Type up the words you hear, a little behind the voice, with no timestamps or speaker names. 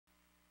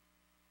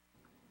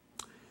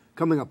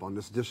Coming up on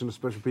this edition of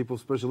Special People,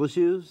 Special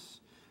Issues,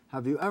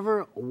 have you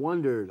ever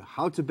wondered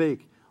how to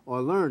bake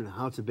or learn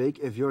how to bake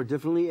if you're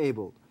differently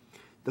abled?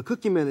 The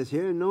Cookie Man is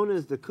here, known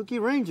as the Cookie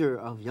Ranger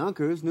of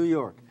Yonkers, New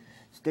York.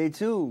 Stay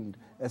tuned.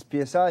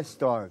 SPSI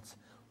starts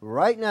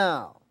right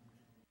now.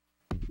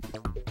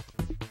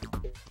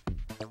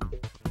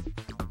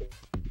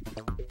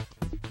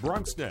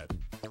 Bronxnet.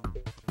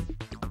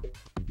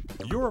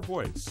 Your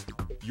voice,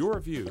 your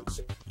views,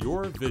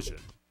 your vision.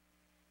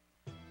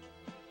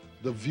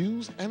 The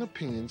views and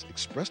opinions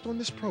expressed on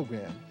this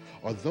program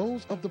are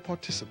those of the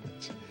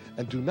participants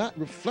and do not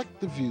reflect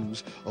the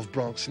views of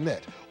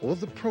Bronxnet or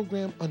the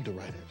program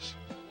underwriters.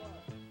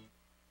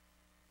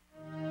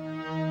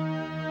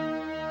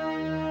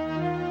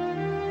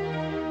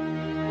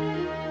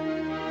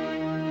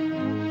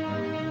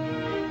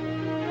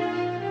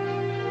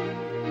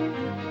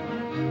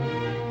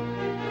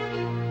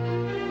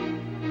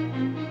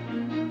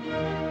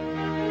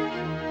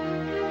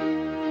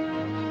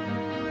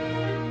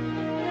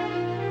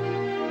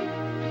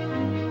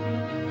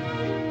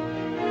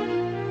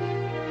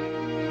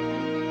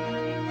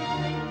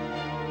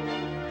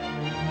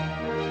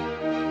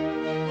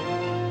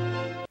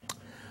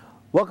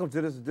 Welcome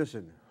to this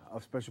edition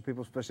of Special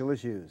People, Special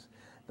Issues,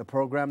 the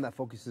program that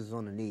focuses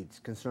on the needs,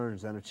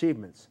 concerns, and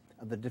achievements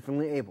of the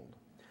differently abled.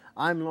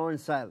 I'm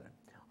Lawrence Seiler.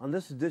 On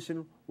this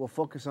edition, we'll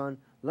focus on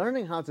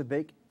learning how to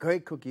bake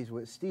great cookies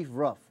with Steve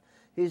Ruff.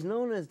 He's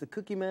known as the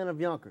Cookie Man of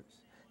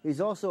Yonkers.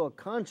 He's also a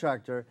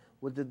contractor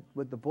with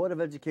the Board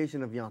of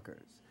Education of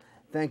Yonkers.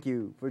 Thank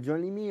you for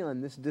joining me on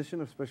this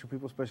edition of Special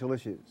People, Special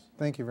Issues.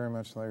 Thank you very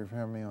much, Larry, for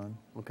having me on.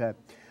 Okay.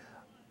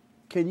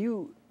 Can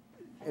you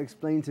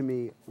explain to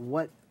me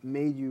what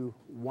made you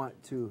want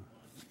to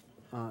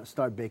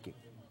start baking?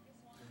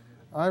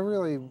 I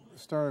really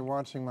started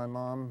watching my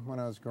mom when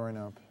I was growing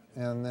up,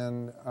 and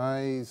then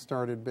I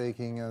started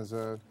baking as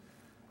a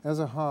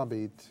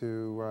hobby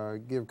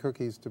to give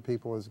cookies to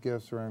people as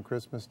gifts around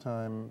Christmas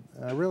time.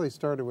 I really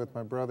started with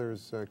my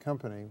brother's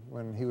company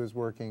when he was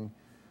working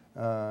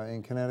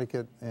in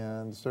Connecticut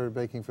and started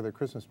baking for their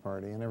Christmas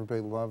party, and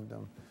everybody loved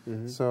them.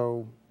 Mm-hmm.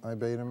 So I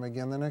baked them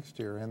again the next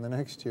year and the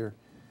next year.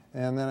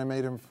 And then I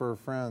made them for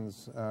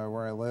friends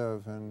where I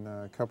live and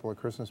a couple of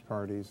Christmas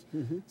parties.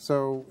 Mm-hmm.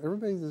 So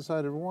everybody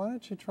decided, well, why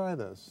don't you try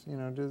this? You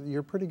know,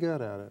 you're pretty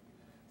good at it.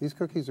 These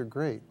cookies are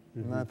great.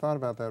 Mm-hmm. And I thought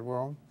about that.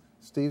 Well,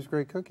 Steve's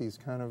Great Cookies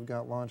kind of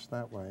got launched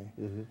that way.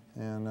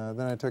 Mm-hmm. And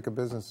then I took a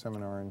business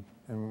seminar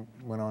and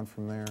went on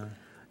from there.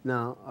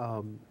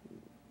 Now,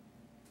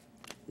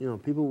 you know,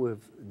 people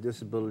with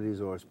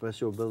disabilities or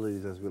special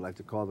abilities, as we like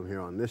to call them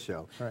here on this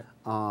show, right,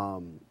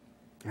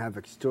 have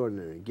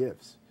extraordinary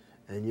gifts.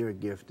 And your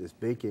gift is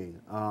baking.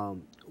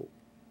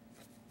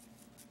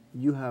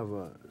 You have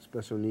a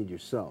special need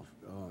yourself.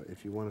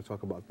 If you want to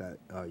talk about that,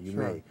 you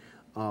sure. may.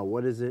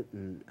 What is it,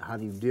 and how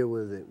do you deal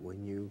with it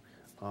when you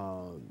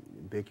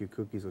bake your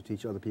cookies or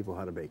teach other people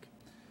how to bake?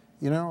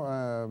 You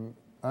know,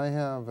 I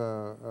have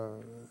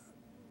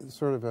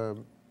sort of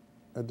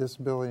a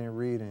disability in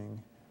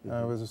reading. Mm-hmm.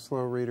 I was a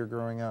slow reader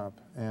growing up,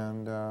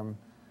 and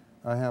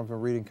I have a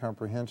reading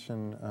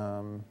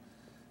comprehension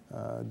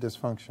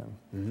dysfunction.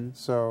 Mm-hmm.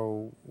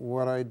 So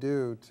what I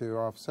do to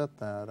offset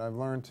that, I've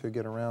learned to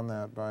get around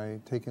that by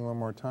taking a little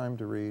more time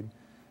to read,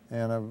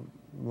 and I've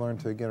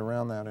learned to get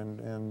around that,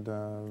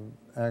 and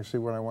actually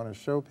what I want to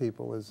show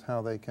people is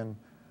how they can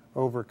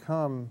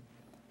overcome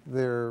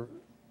their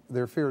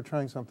fear of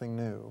trying something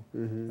new.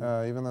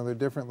 Mm-hmm. Even though they're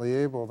differently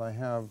abled, I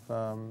have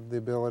the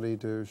ability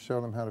to show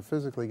them how to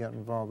physically get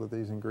involved with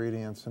these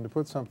ingredients and to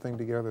put something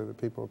together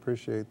that people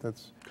appreciate.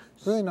 That's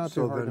really not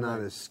too hard to make. So they're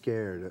not as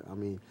scared. I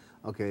mean,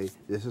 okay,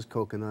 this is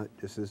coconut,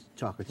 this is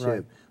chocolate chip,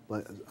 right,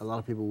 but a lot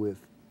of people with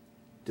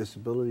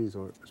disabilities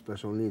or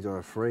special needs are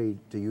afraid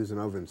to use an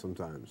oven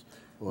sometimes.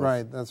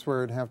 Right, that's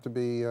where it'd have to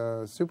be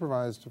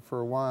supervised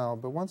for a while,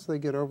 but once they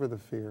get over the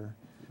fear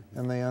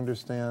and they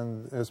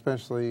understand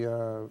especially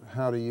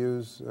how to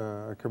use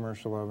a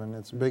commercial oven,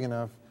 it's big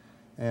enough,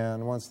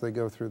 and once they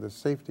go through the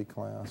safety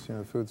class, you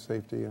know, food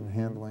safety and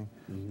handling,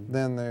 mm-hmm,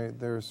 then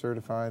they're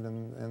certified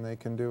and they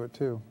can do it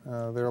too.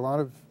 There are a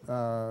lot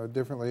of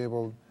differently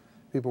abled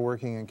people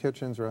working in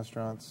kitchens,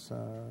 restaurants.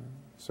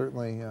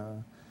 Certainly,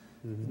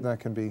 mm-hmm, that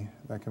can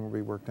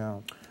be worked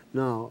out.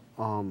 Now,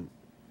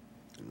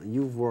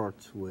 you've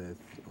worked with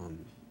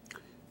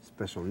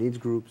special needs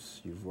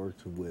groups. You've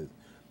worked with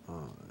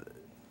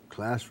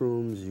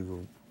classrooms.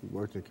 You've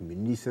worked in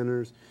community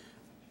centers.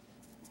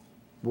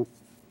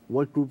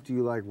 What group do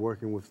you like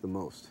working with the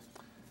most?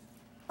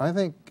 I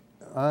think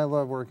I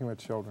love working with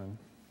children.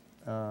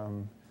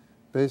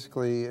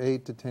 Basically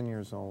 8 to 10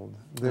 years old.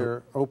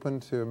 They're open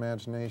to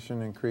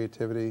imagination and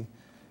creativity,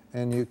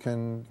 and you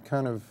can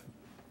kind of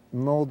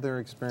mold their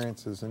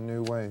experiences in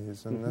new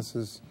ways, and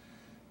mm-hmm,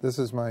 this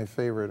is my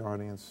favorite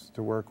audience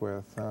to work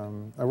with.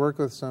 I work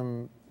with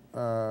some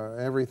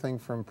everything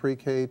from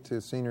pre-K to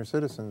senior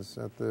citizens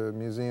at the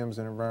museums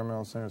and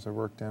environmental centers I've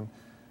worked in,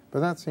 but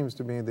that seems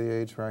to be the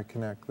age where I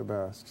connect the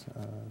best.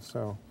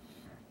 So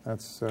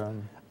that's.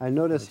 I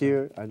notice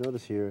here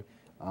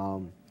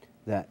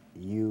that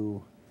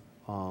you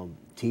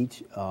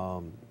teach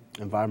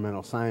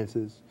environmental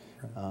sciences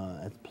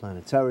at the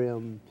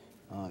planetarium.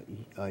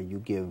 You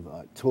give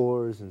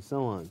tours and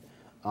so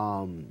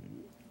on.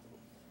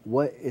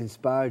 What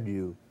inspired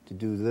you to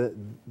do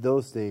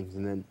those things?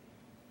 And then,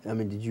 I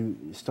mean, did you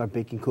start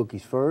baking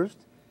cookies first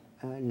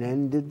and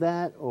then did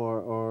that?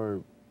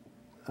 Or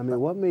I mean,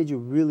 what made you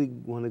really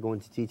want to go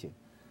into teaching?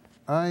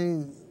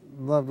 I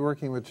loved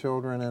working with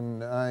children,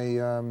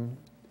 and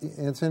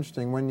it's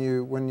interesting, when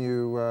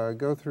you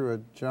go through a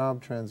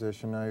job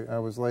transition, I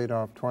was laid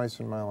off twice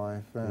in my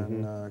life,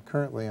 and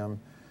currently I'm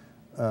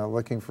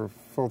looking for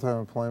full-time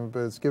employment,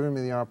 but it's given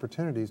me the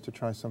opportunities to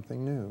try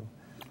something new.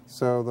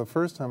 So the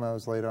first time I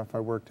was laid off, I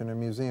worked in a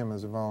museum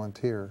as a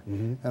volunteer,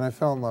 and I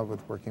fell in love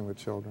with working with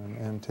children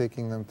and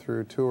taking them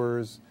through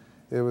tours.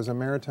 It was a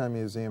maritime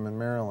museum in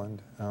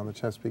Maryland, on the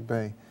Chesapeake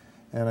Bay,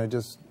 and I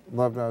just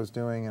loved what I was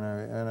doing,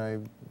 and I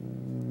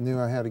knew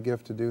I had a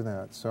gift to do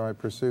that. So I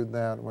pursued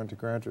that, went to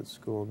graduate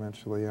school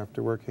eventually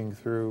after working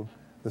through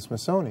the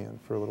Smithsonian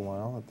for a little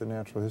while at the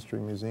Natural History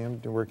Museum,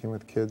 working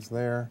with kids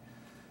there,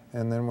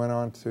 and then went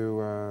on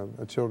to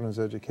a children's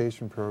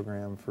education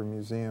program for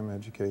museum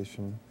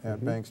education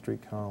at Bank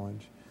Street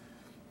College.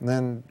 And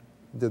then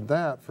did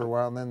that for a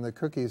while, and then the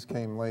cookies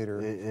came later.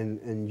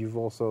 And you've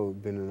also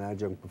been an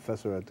adjunct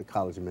professor at the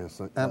College of Mount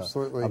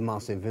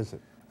St.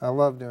 Vincent. I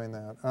love doing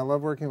that. I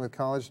love working with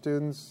college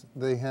students.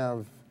 They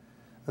have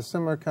a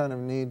similar kind of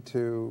need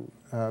to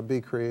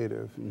be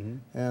creative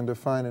and to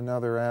find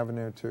another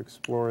avenue to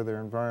explore their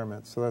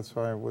environment. So that's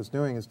what I was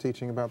doing, is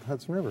teaching about the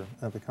Hudson River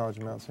at the College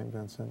of Mount St.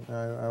 Vincent.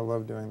 I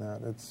love doing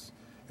that. It's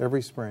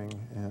every spring,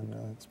 and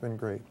it's been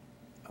great.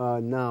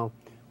 Now,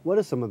 what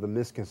are some of the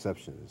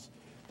misconceptions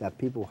that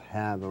people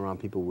have around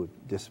people with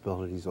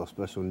disabilities or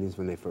special needs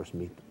when they first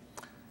meet them?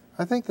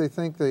 I think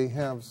they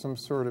have some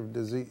sort of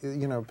disease.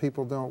 You know,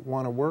 people don't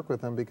want to work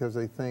with them because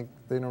they think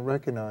they don't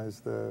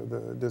recognize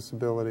the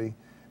disability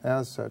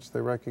as such.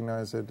 They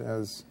recognize it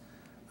as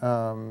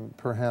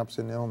perhaps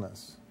an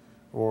illness,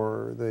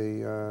 or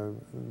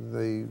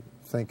they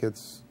think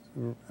it's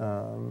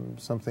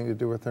something to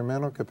do with their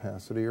mental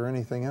capacity or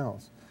anything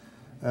else.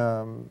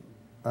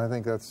 I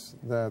think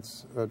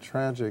that's a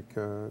tragic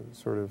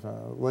sort of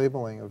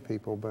labeling of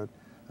people, but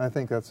I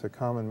think that's a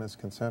common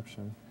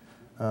misconception.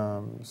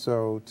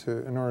 So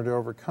in order to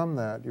overcome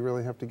that, you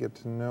really have to get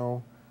to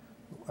know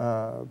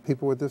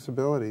people with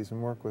disabilities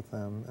and work with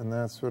them, and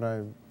that's what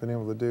I've been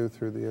able to do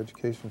through the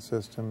education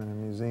system and a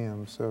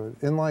museum. So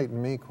it enlightened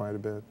me quite a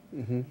bit,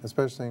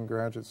 especially in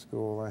graduate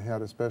school. I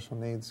had a special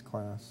needs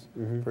class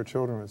for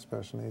children with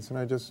special needs, and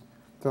I just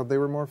felt they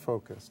were more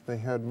focused. They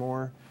had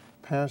more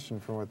passion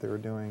for what they were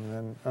doing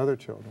than other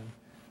children,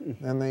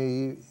 and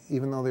they,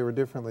 even though they were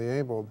differently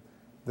abled,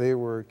 they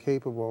were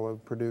capable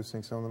of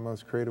producing some of the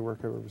most creative work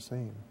I've ever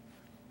seen.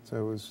 So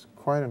it was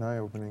quite an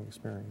eye-opening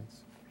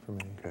experience for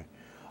me. Okay.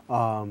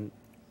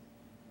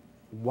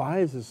 Why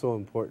is it so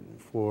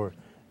important for,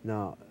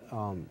 now,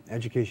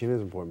 education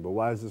is important, but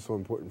why is it so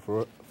important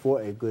for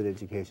a good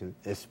education,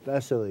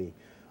 especially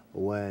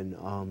when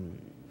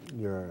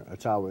you're a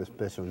child with a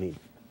special need?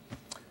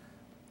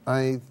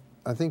 I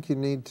think you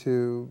need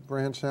to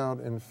branch out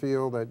and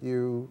feel that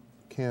you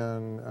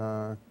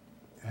can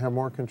have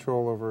more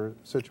control over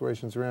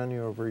situations around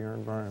you, over your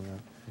environment,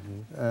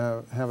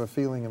 have a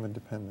feeling of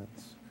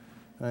independence.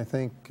 And I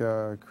think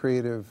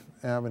creative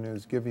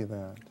avenues give you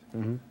that,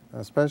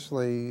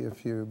 especially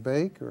if you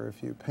bake or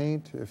if you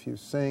paint, if you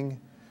sing.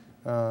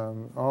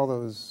 All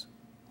those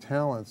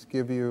talents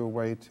give you a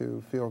way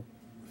to feel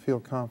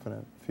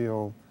confident,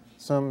 feel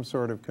some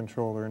sort of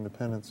control or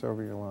independence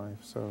over your life.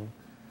 So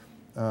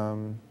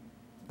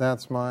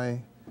that's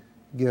my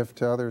gift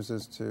to others,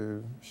 is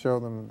to show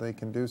them they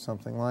can do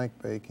something like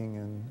baking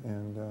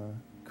and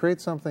create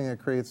something that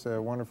creates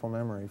a wonderful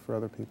memory for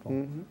other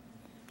people.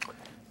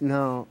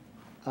 Now,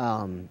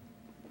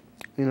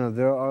 you know,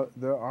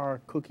 there are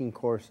cooking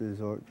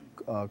courses or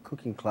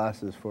cooking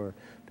classes for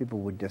people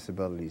with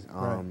disabilities.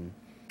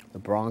 The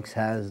Bronx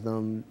has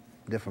them,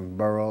 different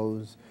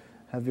boroughs.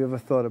 Have you ever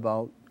thought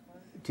about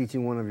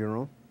teaching one of your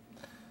own?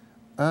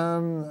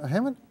 I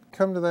haven't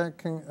come to that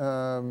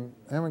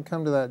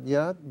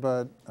yet,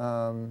 but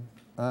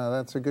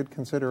that's a good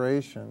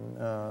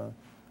consideration.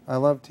 I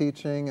love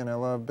teaching and I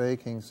love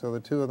baking, so the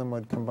two of them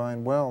would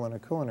combine well in a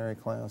culinary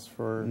class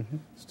for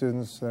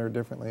students that are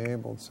differently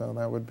abled. So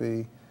that'd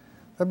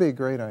be a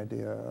great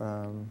idea.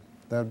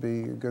 That'd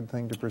be a good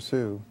thing to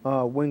pursue.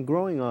 When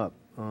growing up,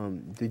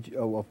 did you?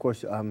 Oh, of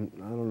course, I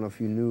don't know if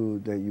you knew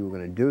that you were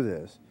going to do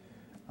this,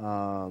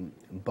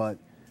 but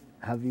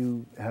have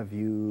you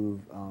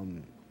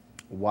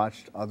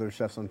watched other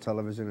chefs on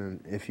television?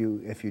 And if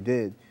you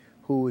did,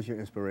 who was your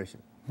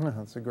inspiration?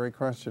 That's a great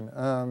question.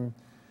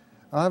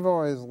 I've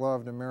always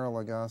loved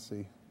Emeril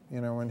Lagasse.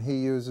 You know, when he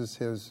uses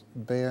his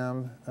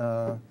BAM,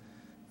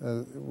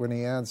 when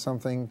he adds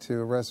something to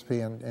a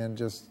recipe and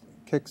just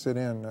kicks it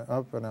in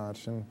up a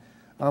notch, and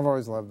I've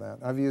always loved that.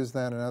 I've used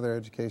that in other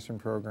education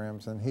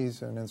programs, and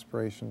he's an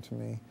inspiration to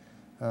me.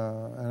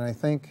 And I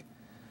think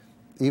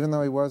even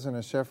though he wasn't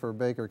a chef or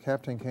baker,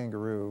 Captain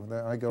Kangaroo.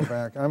 I go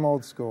back. I'm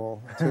old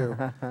school too.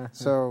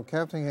 So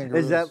Captain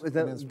Kangaroo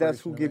that's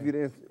who gave you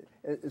the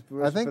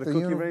inspiration for the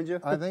Cookie Ranger?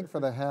 I think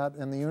for the hat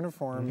and the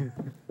uniform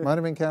might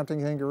have been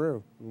Captain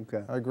Kangaroo.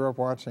 Okay. I grew up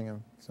watching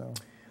him. So,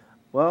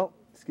 well,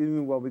 excuse me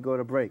while we go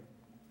to break.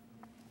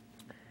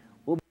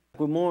 We'll be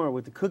back with more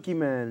with the Cookie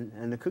Man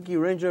and the Cookie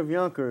Ranger of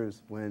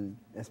Yonkers when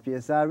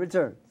SPSI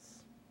returns.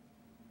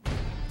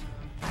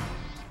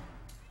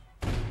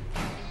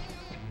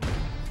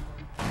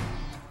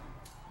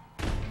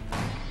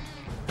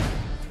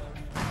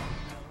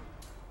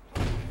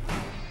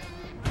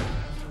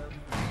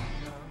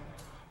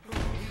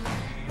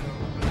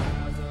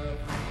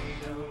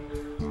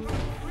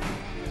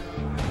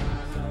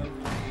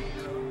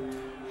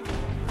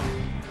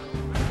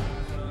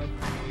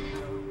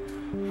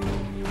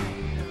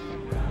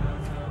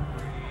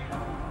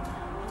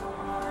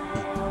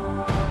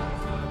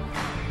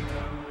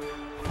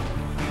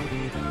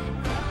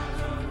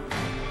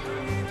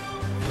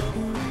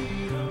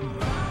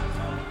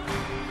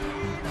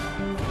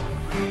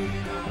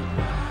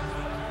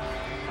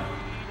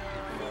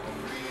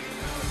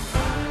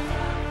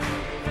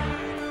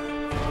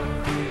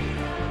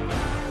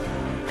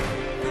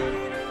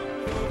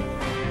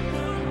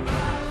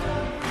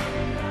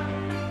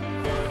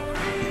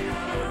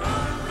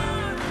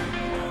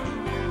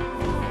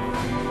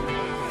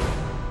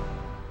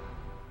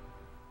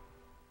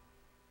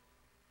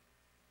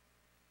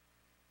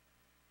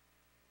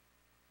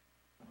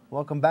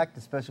 Welcome back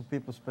to Special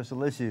People,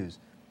 Special Issues.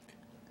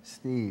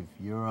 Steve,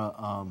 you're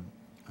a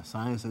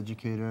science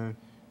educator.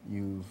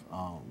 You've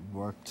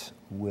worked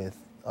with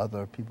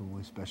other people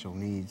with special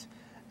needs,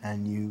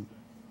 and you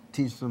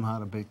teach them how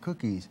to bake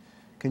cookies.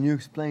 Can you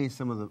explain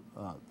some of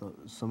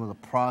the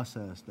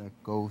process that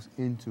goes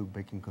into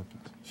baking cookies?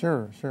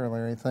 Sure,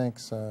 Larry.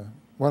 Thanks.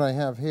 What I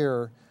have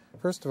here,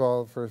 first of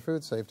all, for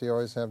food safety, you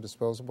always have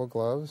disposable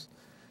gloves.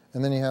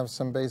 And then you have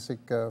some basic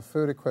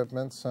food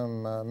equipment,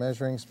 some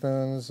measuring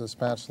spoons, a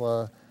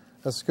spatula,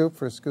 a scoop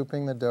for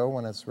scooping the dough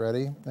when it's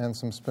ready, and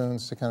some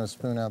spoons to kind of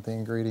spoon out the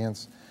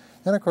ingredients.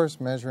 And of course,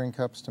 measuring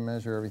cups to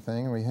measure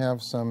everything. And we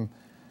have some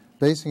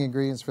basic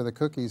ingredients for the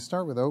cookies.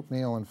 Start with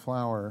oatmeal and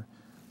flour.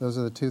 Those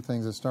are the two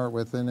things to start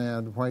with. Then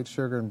add white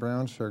sugar and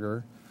brown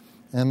sugar.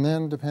 And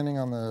then, depending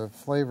on the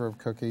flavor of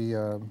cookie,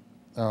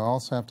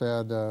 also have to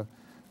add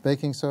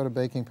baking soda,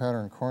 baking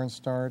powder, and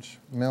cornstarch,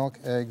 milk,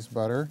 eggs,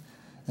 butter,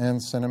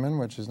 and cinnamon,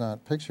 which is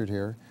not pictured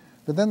here.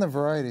 But then the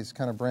varieties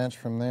kind of branch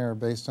from there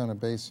based on a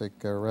basic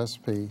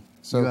recipe.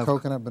 So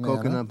coconut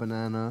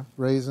banana,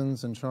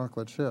 raisins, and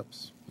chocolate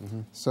chips.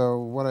 Mm-hmm. So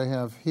what I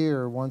have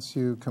here, once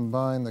you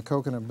combine the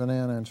coconut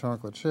banana and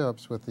chocolate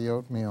chips with the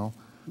oatmeal,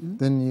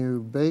 then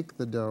you bake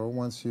the dough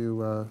once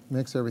you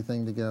mix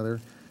everything together.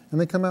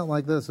 And they come out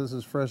like this. This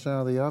is fresh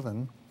out of the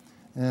oven.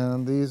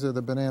 And these are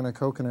the banana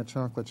coconut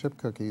chocolate chip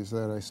cookies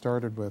that I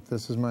started with.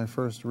 This is my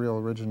first real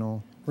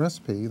original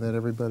recipe that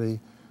everybody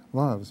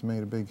loves,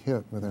 made a big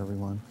hit with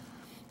everyone.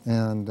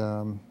 And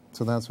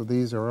so that's what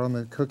these are on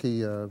the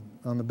cookie, on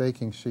the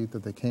baking sheet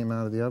that they came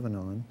out of the oven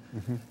on.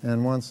 Mm-hmm.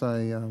 And once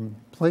I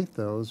plate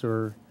those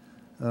or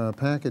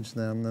package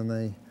them, then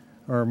they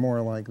are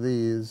more like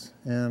these.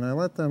 And I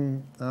let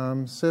them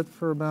sit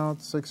for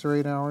about 6 or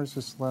 8 hours,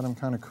 just let them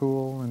kind of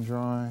cool and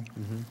dry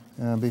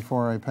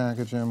before I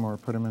package them or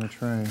put them in a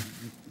tray.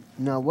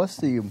 Now, what's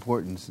the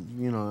importance?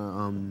 You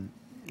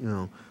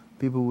know,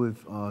 people with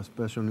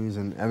special needs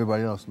and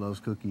everybody else loves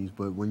cookies,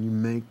 but when you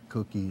make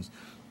cookies,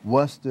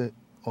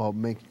 or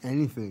make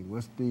anything,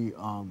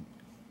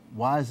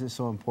 why is it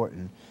so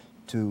important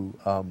to,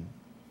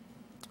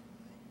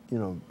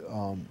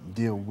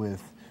 deal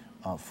with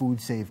food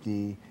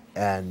safety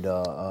and,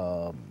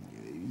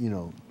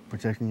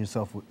 protecting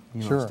yourself with,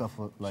 stuff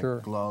like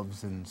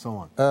gloves and so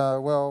on?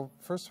 Well,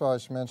 first of all, I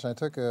should mention I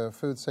took a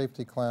food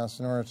safety class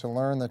in order to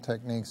learn the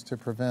techniques to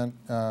prevent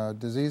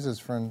diseases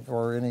from,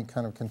 or any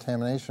kind of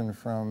contamination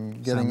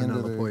from getting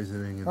into the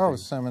poisoning. And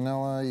things.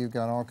 Salmonella. You've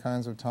got all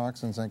kinds of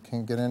toxins that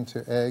can get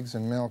into eggs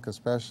and milk,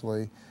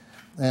 especially,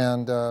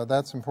 and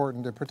that's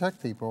important to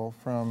protect people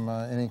from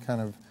any kind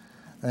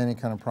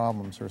of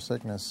problems or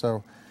sickness.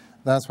 So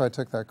that's why I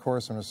took that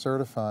course and was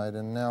certified,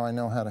 and now I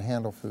know how to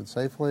handle food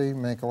safely,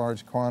 make a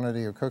large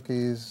quantity of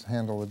cookies,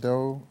 handle the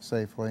dough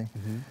safely.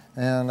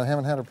 And I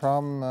haven't had a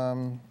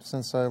problem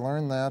since I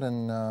learned that,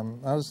 and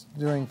I was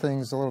doing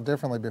things a little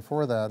differently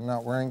before that,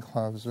 not wearing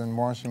gloves and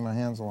washing my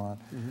hands a lot.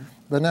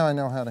 But now I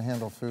know how to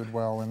handle food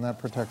well, and that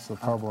protects the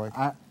public.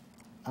 I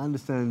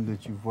understand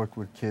that you've worked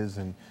with kids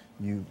and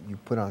you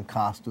put on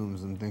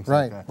costumes and things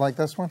like that. Right, like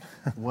this one?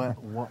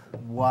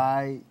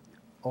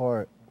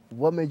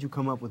 What made you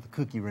come up with the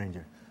Cookie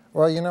Ranger?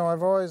 Well,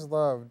 I've always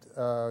loved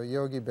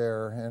Yogi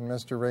Bear and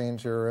Mr.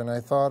 Ranger, and I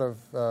thought of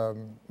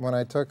when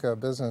I took a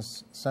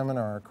business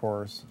seminar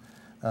course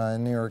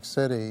in New York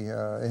City,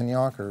 in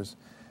Yonkers,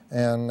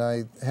 and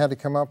I had to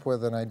come up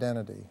with an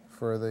identity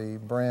for the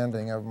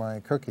branding of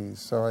my cookies.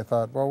 So I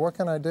thought, well, what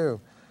can I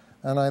do?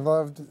 And I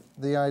loved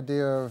the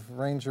idea of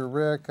Ranger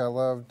Rick. I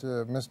loved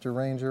Mr.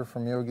 Ranger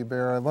from Yogi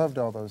Bear. I loved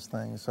all those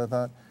things. So I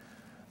thought,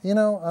 You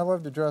know, I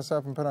love to dress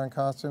up and put on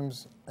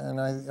costumes,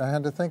 and I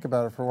had to think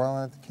about it for a while,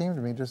 and it came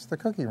to me, just the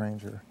Cookie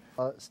Ranger.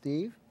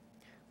 Steve,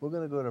 we're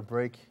going to go to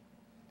break.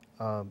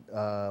 We're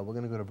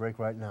going to go to break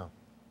right now.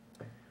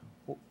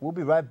 We'll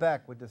be right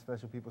back with the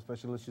Special People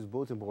Special Issues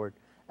Bulletin Board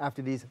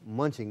after these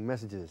munching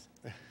messages.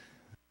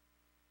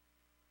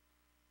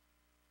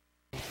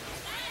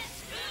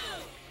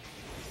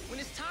 When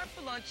it's time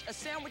for lunch, a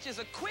sandwich is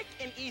a quick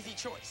and easy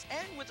choice.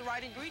 And with the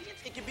right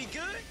ingredients, it can be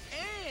good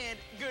and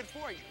good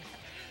for you.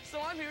 So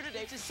I'm here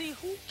today to see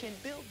who can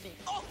build the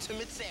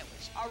ultimate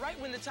sandwich. All right,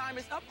 when the time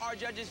is up, our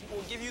judges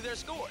will give you their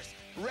scores.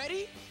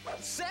 Ready,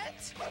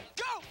 set,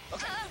 go!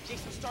 Okay,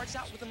 Jason starts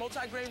out with a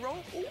multi-grain roll.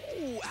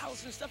 Ooh,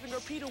 Allison stuffing her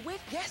pita with,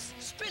 yes,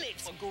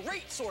 spinach, a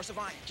great source of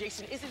iron.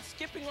 Jason isn't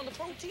skipping on the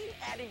protein,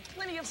 adding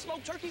plenty of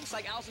smoked turkey, just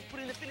like Allison's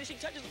putting the finishing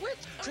touches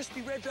with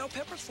crispy red bell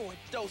peppers for a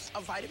dose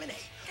of vitamin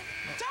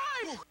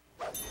A. Time!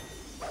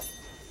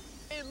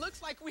 It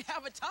looks like we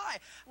have a tie.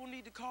 We'll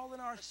need to call in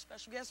our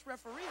special guest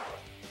referee.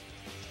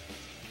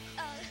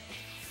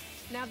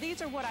 Now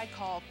these are what I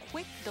call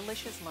quick,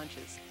 delicious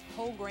lunches.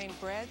 Whole grain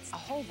breads, a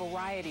whole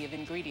variety of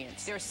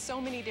ingredients. There are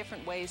so many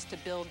different ways to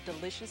build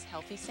delicious,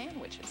 healthy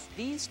sandwiches.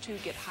 These two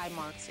get high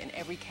marks in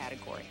every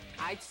category.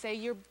 I'd say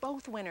you're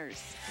both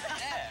winners.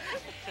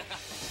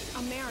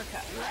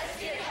 America. Let's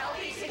get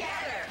healthy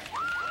together.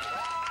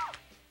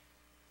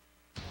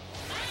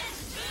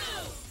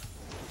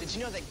 Did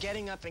you know that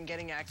getting up and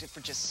getting active for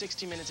just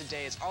 60 minutes a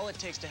day is all it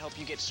takes to help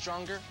you get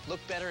stronger,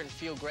 look better, and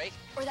feel great?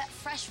 Or that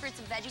fresh fruits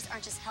and veggies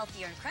aren't just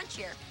healthier and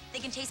crunchier, they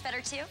can taste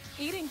better too?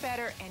 Eating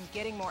better and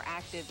getting more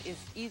active is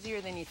easier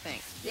than you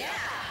think. Yeah!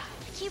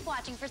 Keep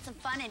watching for some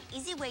fun and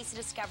easy ways to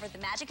discover the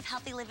magic of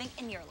healthy living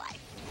in your life.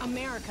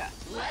 America.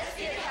 Let's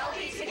get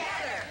healthy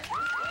together!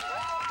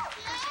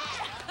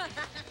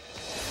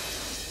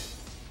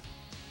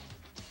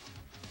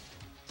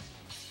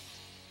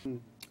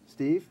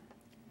 Steve,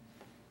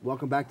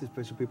 welcome back to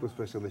Special People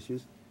Special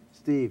Issues.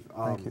 Steve,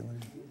 Thank you.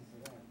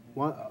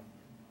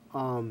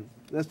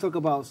 Let's talk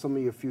about some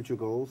of your future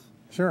goals.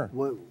 Sure.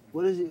 What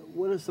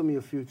are some of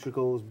your future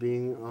goals,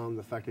 being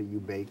the fact that you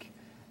bake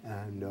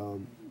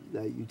and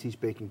that you teach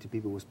baking to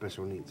people with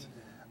special needs?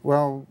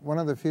 Well, one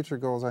of the future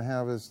goals I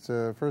have is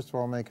to, first of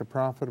all, make a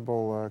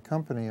profitable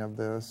company of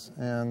this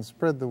and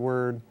spread the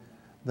word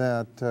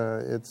that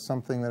it's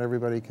something that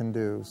everybody can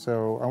do.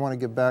 So I want to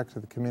give back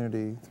to the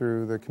community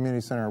through the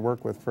community center I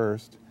work with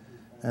first,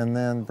 and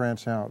then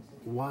branch out.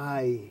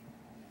 Why,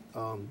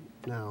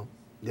 now,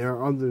 there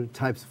are other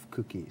types of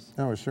cookies.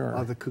 Oh, sure.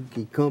 Other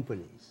cookie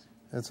companies.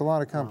 It's a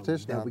lot of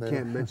competition that out we there.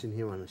 can't mention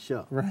here on the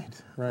show.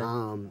 Right,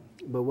 right.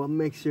 But what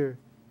makes your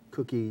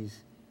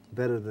cookies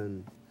better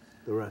than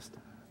the rest?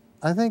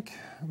 I think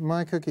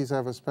my cookies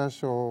have a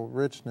special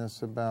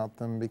richness about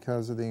them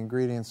because of the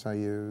ingredients I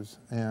use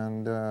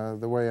and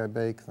the way I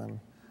bake them.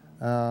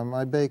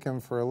 I bake them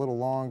for a little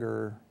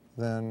longer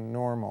than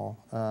normal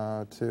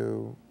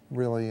to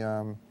really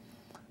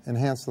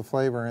enhance the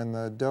flavor, and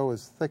the dough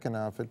is thick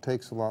enough, it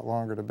takes a lot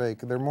longer to bake.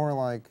 They're more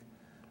like,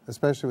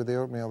 especially with the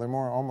oatmeal, they're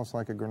more almost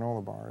like a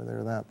granola bar.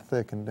 They're that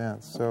thick and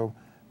dense. So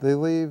they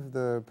leave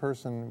the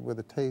person with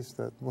a taste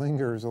that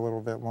lingers a little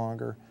bit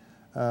longer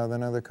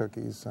than other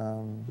cookies.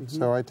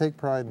 So I take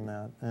pride in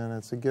that, and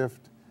it's a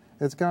gift.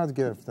 It's God's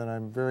gift that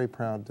I'm very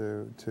proud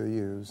to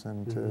use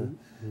and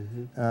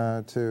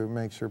to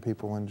make sure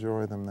people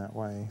enjoy them that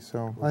way.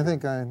 So I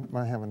think I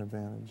might have an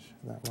advantage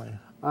that way.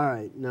 All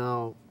right,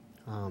 now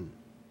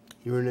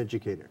you're an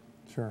educator.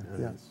 Sure.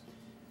 Yes.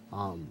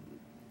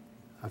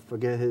 I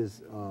forget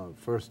his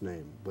first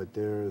name, but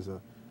there is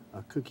a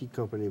cookie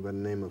company by the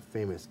name of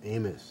Famous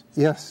Amos.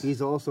 Yes.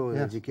 He's also an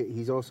educator.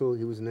 He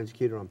was an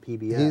educator on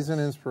PBS. He's an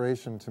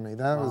inspiration to me.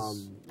 That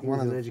was one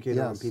of the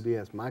educator on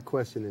PBS. My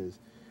question is,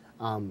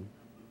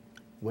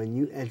 when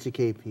you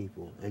educate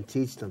people and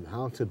teach them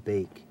how to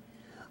bake,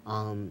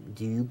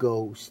 do you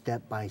go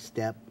step by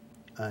step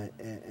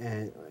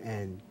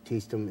and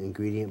teach them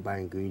ingredient by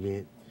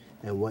ingredient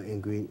and what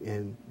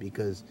ingredient?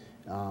 Because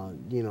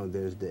you know,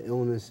 there's the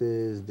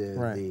illnesses,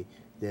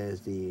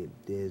 there's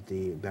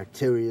the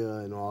bacteria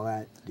and all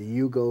that. Do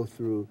you go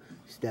through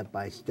step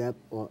by step,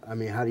 or I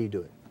mean, how do you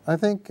do it? I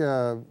think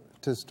to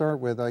start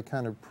with, I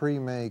kind of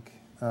pre-make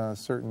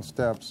certain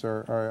steps,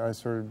 or I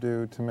sort of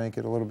do to make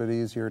it a little bit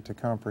easier to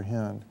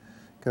comprehend.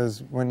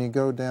 Because when you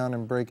go down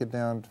and break it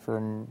down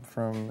from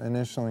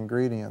initial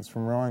ingredients,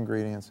 from raw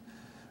ingredients,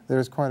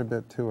 there's quite a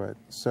bit to it.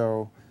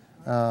 So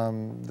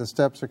the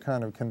steps are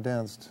kind of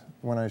condensed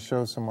when I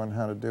show someone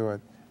how to do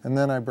it. And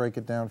then I break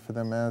it down for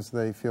them as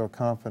they feel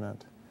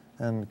confident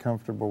and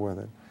comfortable with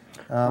it.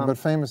 But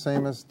Famous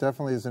Amos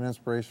definitely is an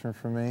inspiration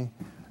for me.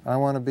 I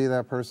want to be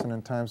that person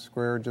in Times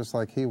Square just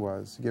like he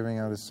was, giving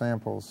out his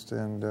samples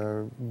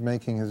and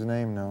making his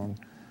name known.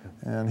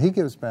 And he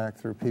gives back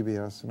through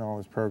PBS and all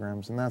his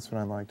programs, and that's what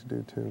I like to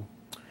do too.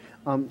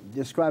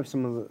 Describe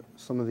some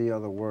of the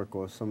other work,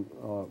 or some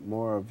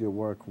more of your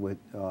work with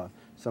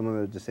some of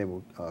the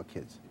disabled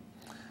kids.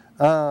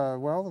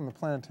 Well, in the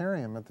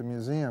planetarium at the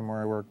museum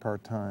where I work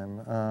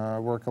part-time, I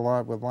work a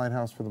lot with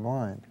Lighthouse for the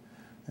Blind.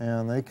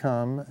 And they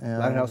come and...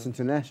 Lighthouse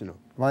International.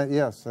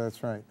 Yes,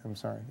 that's right. I'm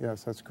sorry.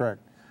 Yes, that's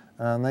correct.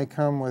 And they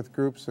come with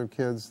groups of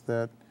kids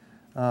that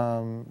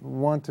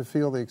want to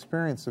feel the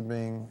experience of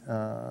being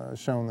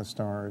shown the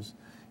stars,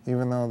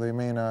 even though they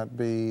may not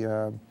be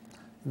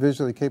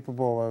visually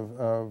capable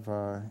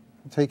of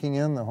taking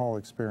in the whole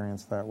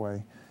experience that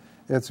way.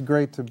 It's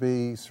great to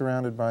be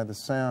surrounded by the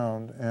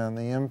sound and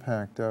the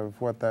impact of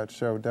what that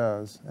show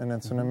does. And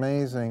it's an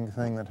amazing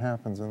thing that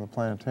happens in the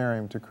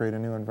planetarium to create a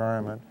new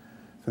environment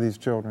for these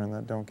children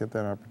that don't get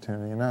that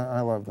opportunity. And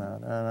I love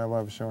that. And I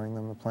love showing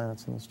them the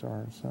planets and the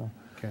stars. So.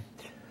 Okay.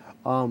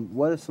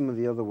 What is some of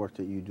the other work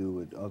that you do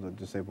with other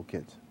disabled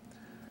kids?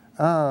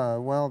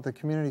 Well, at the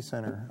community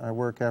center, I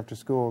work after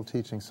school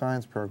teaching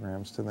science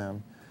programs to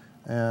them.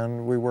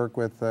 And we work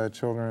with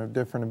children of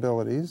different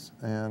abilities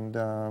and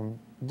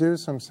do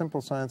some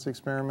simple science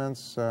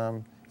experiments.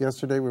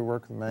 Yesterday we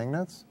worked with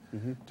magnets,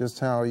 just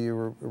how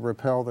you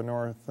repel the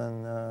North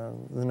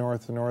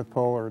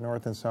Pole or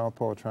North and South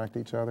Pole attract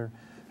each other,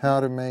 how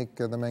to make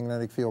the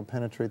magnetic field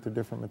penetrate the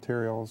different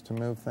materials to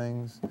move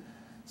things,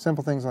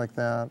 simple things like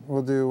that.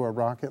 We'll do a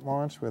rocket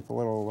launch with a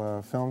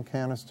little film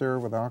canister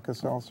with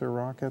Alka-Seltzer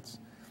rockets.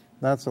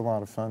 That's a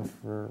lot of fun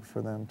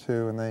for them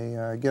too, and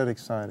they get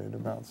excited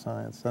about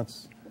science.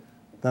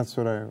 That's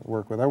what I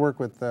work with. I work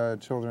with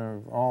children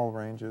of all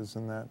ranges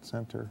in that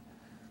center,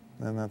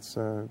 and that's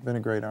been a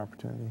great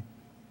opportunity.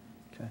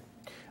 Okay.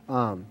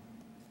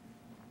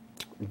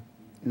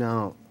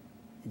 Now,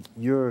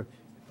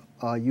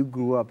 you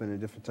grew up in a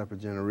different type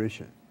of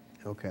generation,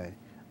 okay?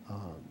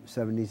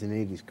 70s and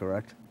 80s,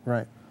 correct?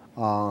 Right.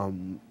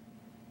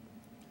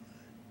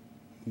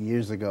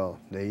 Years ago,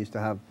 they used to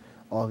have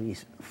all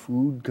these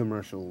food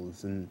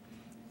commercials and,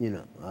 you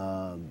know,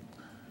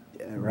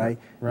 right?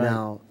 Right.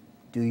 Now,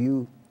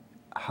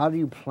 how do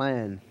you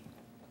plan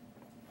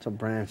to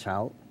branch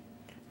out?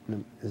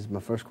 This is my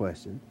first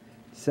question.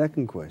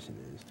 Second question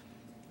is,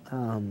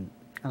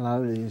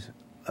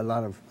 a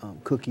lot of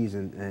cookies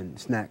and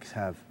snacks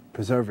have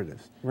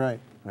preservatives.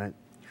 Right. Right.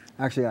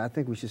 Actually, I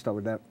think we should start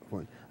with that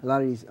one. A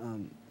lot of these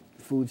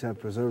foods have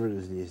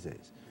preservatives these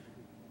days.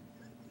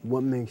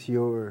 What makes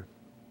your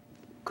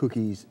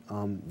cookies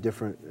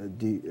different?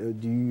 Do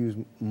you use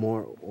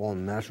more all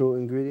natural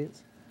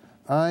ingredients?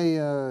 I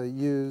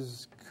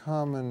use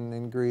common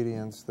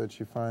ingredients that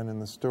you find in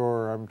the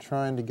store. I'm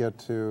trying to get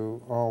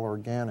to all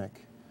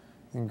organic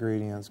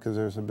ingredients because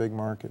there's a big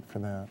market for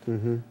that.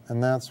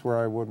 And that's where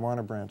I would want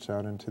to branch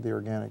out into the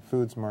organic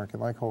foods market,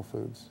 like Whole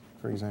Foods,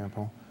 for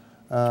example.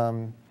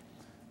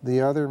 The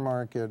other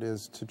market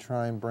is to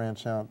try and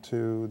branch out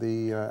to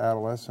the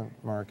adolescent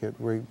market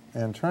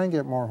and try and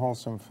get more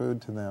wholesome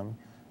food to them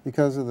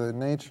because of the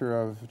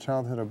nature of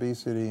childhood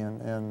obesity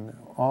and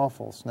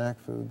awful snack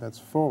food that's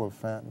full of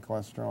fat and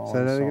cholesterol.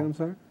 Say that again, I'm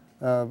sorry?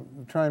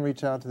 Try and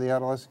reach out to the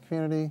adolescent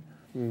community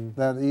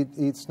that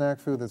eat snack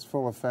food that's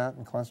full of fat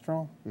and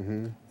cholesterol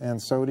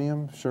and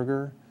sodium,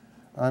 sugar.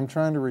 I'm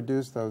trying to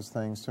reduce those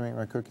things to make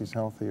my cookies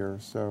healthier.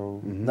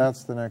 So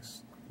that's the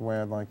next way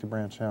I'd like to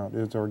branch out.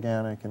 It's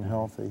organic and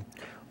healthy.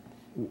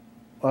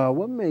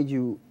 What made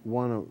you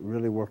want to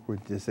really work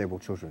with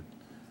disabled children?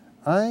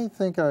 I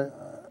think it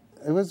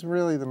was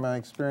really my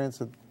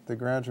experience at the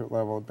graduate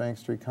level at Bank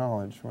Street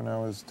College when I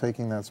was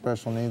taking that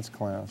special needs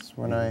class,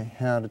 when I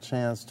had a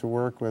chance to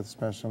work with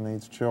special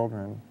needs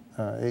children,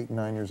 8 and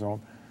 9 years old,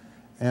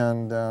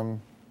 and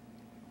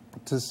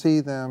to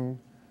see them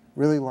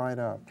really light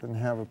up and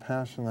have a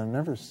passion that I've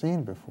never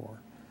seen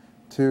before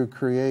to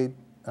create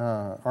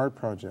art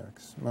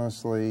projects,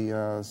 mostly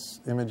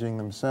imaging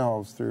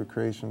themselves through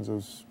creations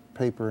of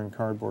paper and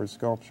cardboard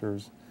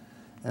sculptures,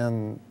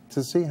 and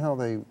to see how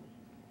they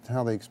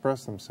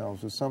express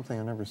themselves was something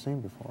I've never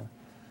seen before.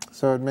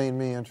 So it made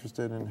me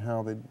interested in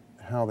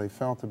how they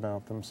felt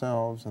about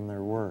themselves and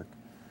their work,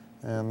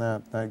 and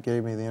that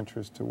gave me the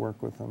interest to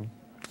work with them.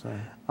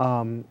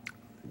 So,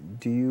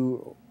 do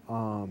you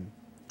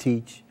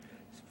teach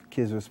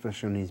kids with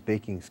special needs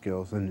baking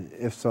skills, and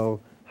if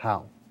so,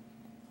 how?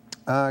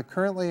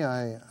 Currently,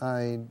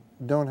 I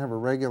don't have a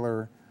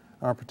regular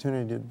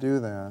opportunity to do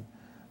that,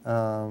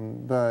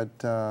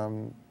 but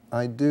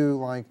I do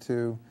like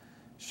to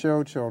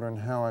show children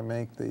how I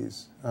make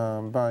these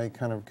by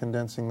kind of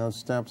condensing those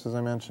steps, as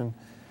I mentioned,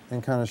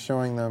 and kind of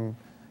showing them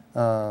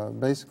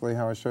basically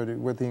how I showed you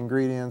with the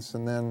ingredients,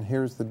 and then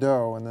here's the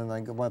dough, and then I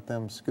let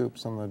them scoop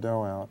some of the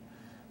dough out,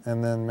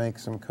 and then make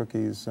some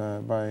cookies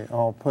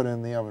I'll put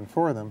in the oven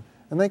for them.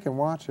 And they can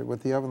watch it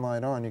with the oven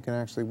light on. You can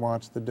actually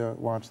watch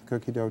the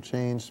cookie dough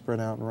change, spread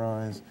out, and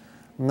rise.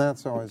 And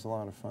that's always a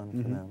lot of fun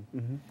for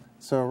them.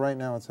 So right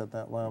now it's at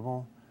that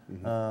level.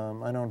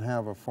 I don't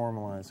have a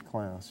formalized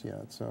class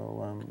yet,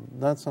 so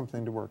that's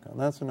something to work on.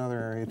 That's another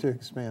area to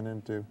expand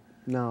into.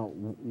 Now,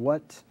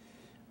 what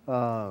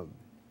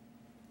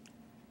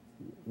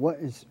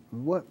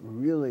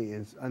really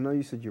is? I know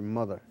you said your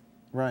mother,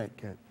 right?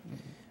 Okay,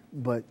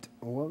 but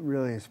what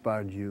really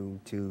inspired you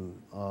to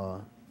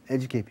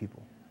educate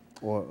people?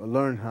 Or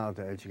learn how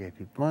to educate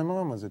people? My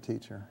mom was a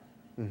teacher,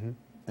 and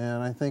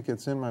I think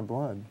it's in my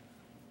blood.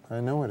 I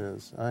know it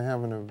is. I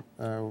have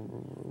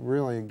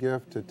really a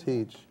gift to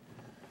teach,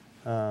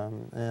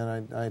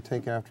 and I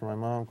take after my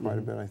mom quite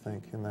a bit, I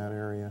think, in that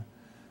area.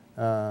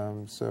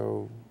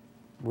 So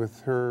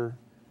with her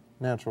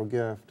natural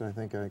gift, I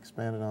think I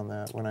expanded on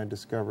that when I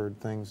discovered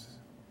things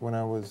when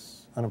I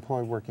was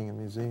unemployed working in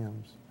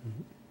museums.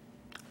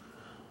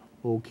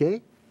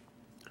 Okay.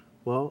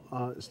 Well,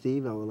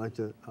 Steve, I would like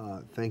to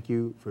thank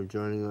you for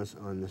joining us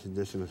on this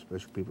edition of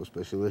Special People,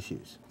 Special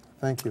Issues.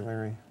 Thank you,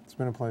 Larry. It's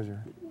been a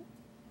pleasure.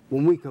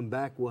 When we come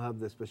back, we'll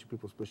have the Special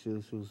People, Special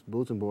Issues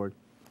bulletin board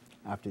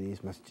after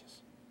these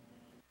messages.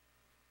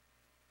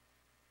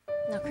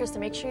 Now, Krista,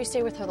 make sure you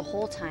stay with her the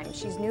whole time.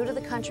 She's new to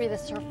the country.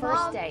 This is her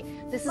first day.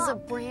 This is a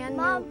brand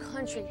new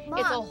country.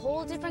 It's a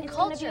whole different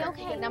culture. Gonna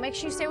be okay. Now, make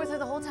sure you stay with her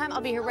the whole time. I'll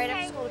be here right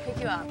after school to pick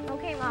you up.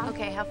 Okay, Mom.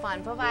 Okay, have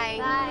fun. Bye-bye.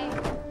 Bye.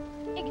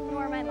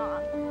 Ignore my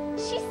mom.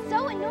 She's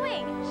so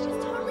annoying. She's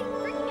totally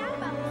freaking out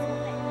about this whole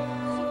thing.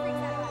 She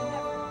freaks out about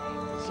everything.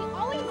 She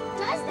always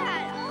does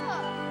that.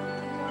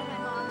 Ugh. Ignore my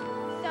mom.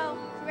 So,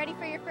 you ready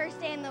for your first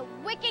day in the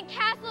wicked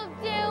castle of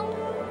doom?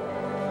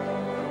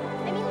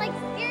 I mean, like,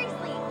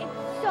 seriously,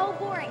 it's so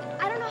boring.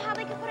 I don't know how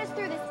they could put us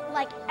through this,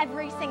 like,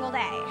 every single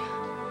day.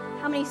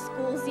 How many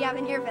schools do you have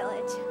in your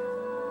village?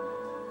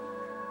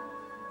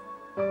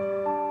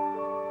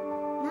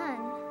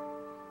 None.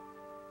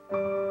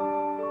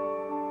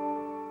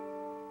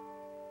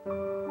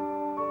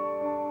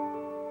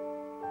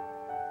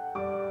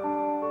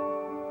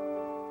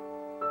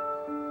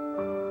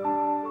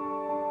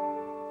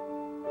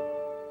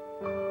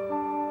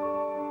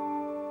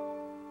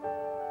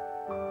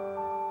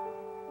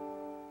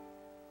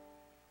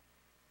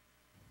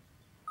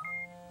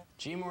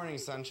 G-morning,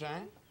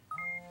 sunshine.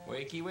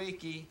 Wakey,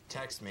 wakey.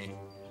 Text me.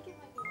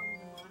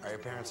 Are your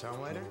parents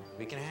home later?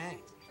 We can hang.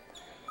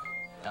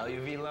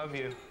 LUV, love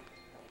you.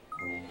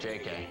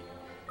 JK.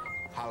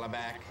 Holla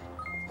back.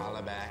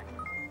 Holla back.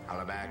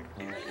 Holla back.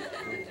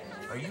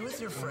 Are you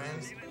with your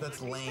friends?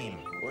 That's lame.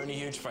 We're in a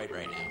huge fight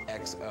right now.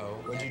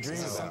 XO. What'd you dream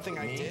about? Something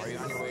I did. Are you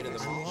on your way to the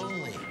mall? I'm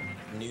lonely.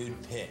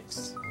 Nude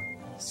pics.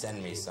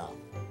 Send me some.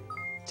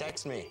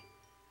 Text me.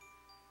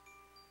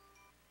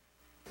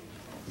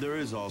 There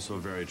is also a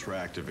very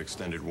attractive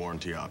extended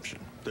warranty option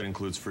that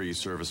includes free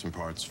service and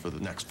parts for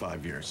the next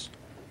 5 years.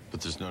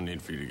 But there's no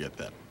need for you to get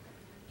that.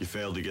 You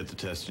failed to get the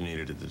test you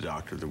needed at the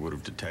doctor that would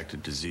have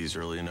detected disease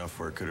early enough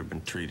where it could have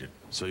been treated.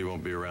 So you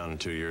won't be around in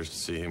 2 years to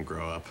see him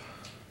grow up,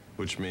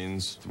 which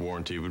means the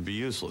warranty would be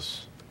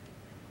useless.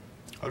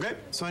 Okay,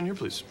 sign here,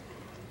 please.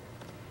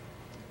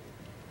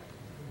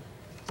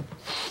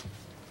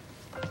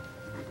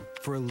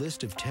 For a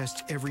list of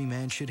tests every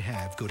man should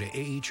have, go to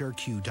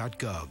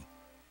ahrq.gov.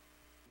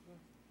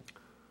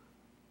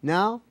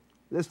 Now,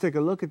 let's take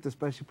a look at the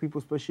Special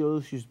People Special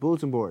Issues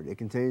Bulletin Board. It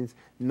contains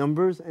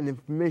numbers and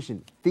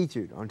information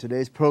featured on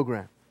today's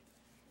program.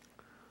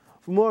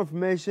 For more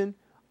information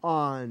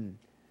on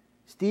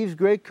Steve's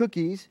Great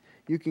Cookies,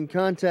 you can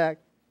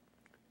contact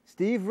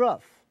Steve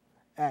Ruff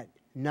at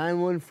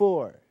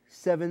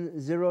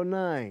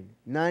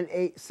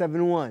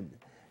 914-709-9871.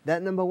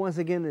 That number once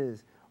again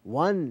is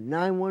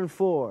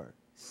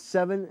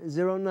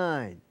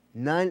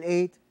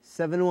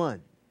 1-914-709-9871.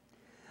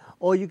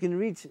 Or you can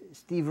reach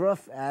Steve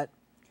Ruff at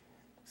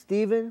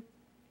Stephen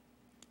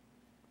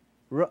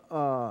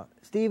Ruff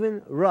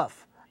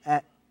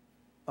at,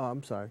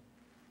 I'm sorry.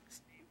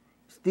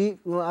 Steve,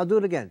 well, I'll do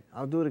it again.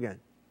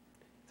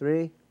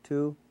 3,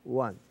 2,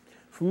 1.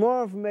 For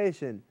more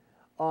information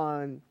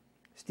on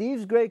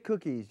Steve's Great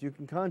Cookies, you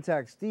can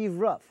contact Steve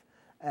Ruff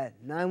at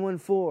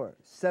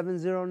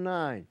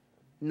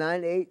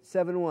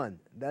 914-709-9871.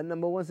 That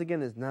number once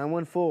again is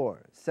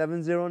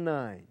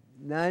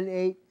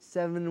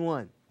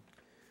 914-709-9871.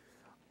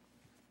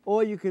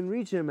 Or you can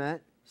reach him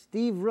at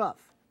Steve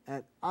Ruff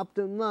at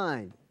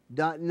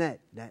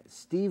optumline.net. That's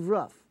Steve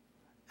Ruff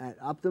at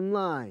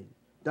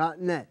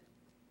optumline.net.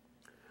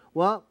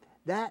 Well,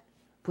 that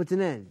puts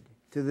an end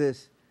to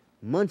this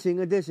munching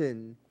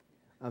edition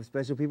of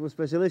Special People,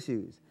 Special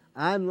Issues.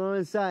 I'm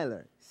Lawrence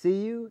Seiler.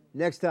 See you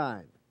next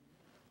time.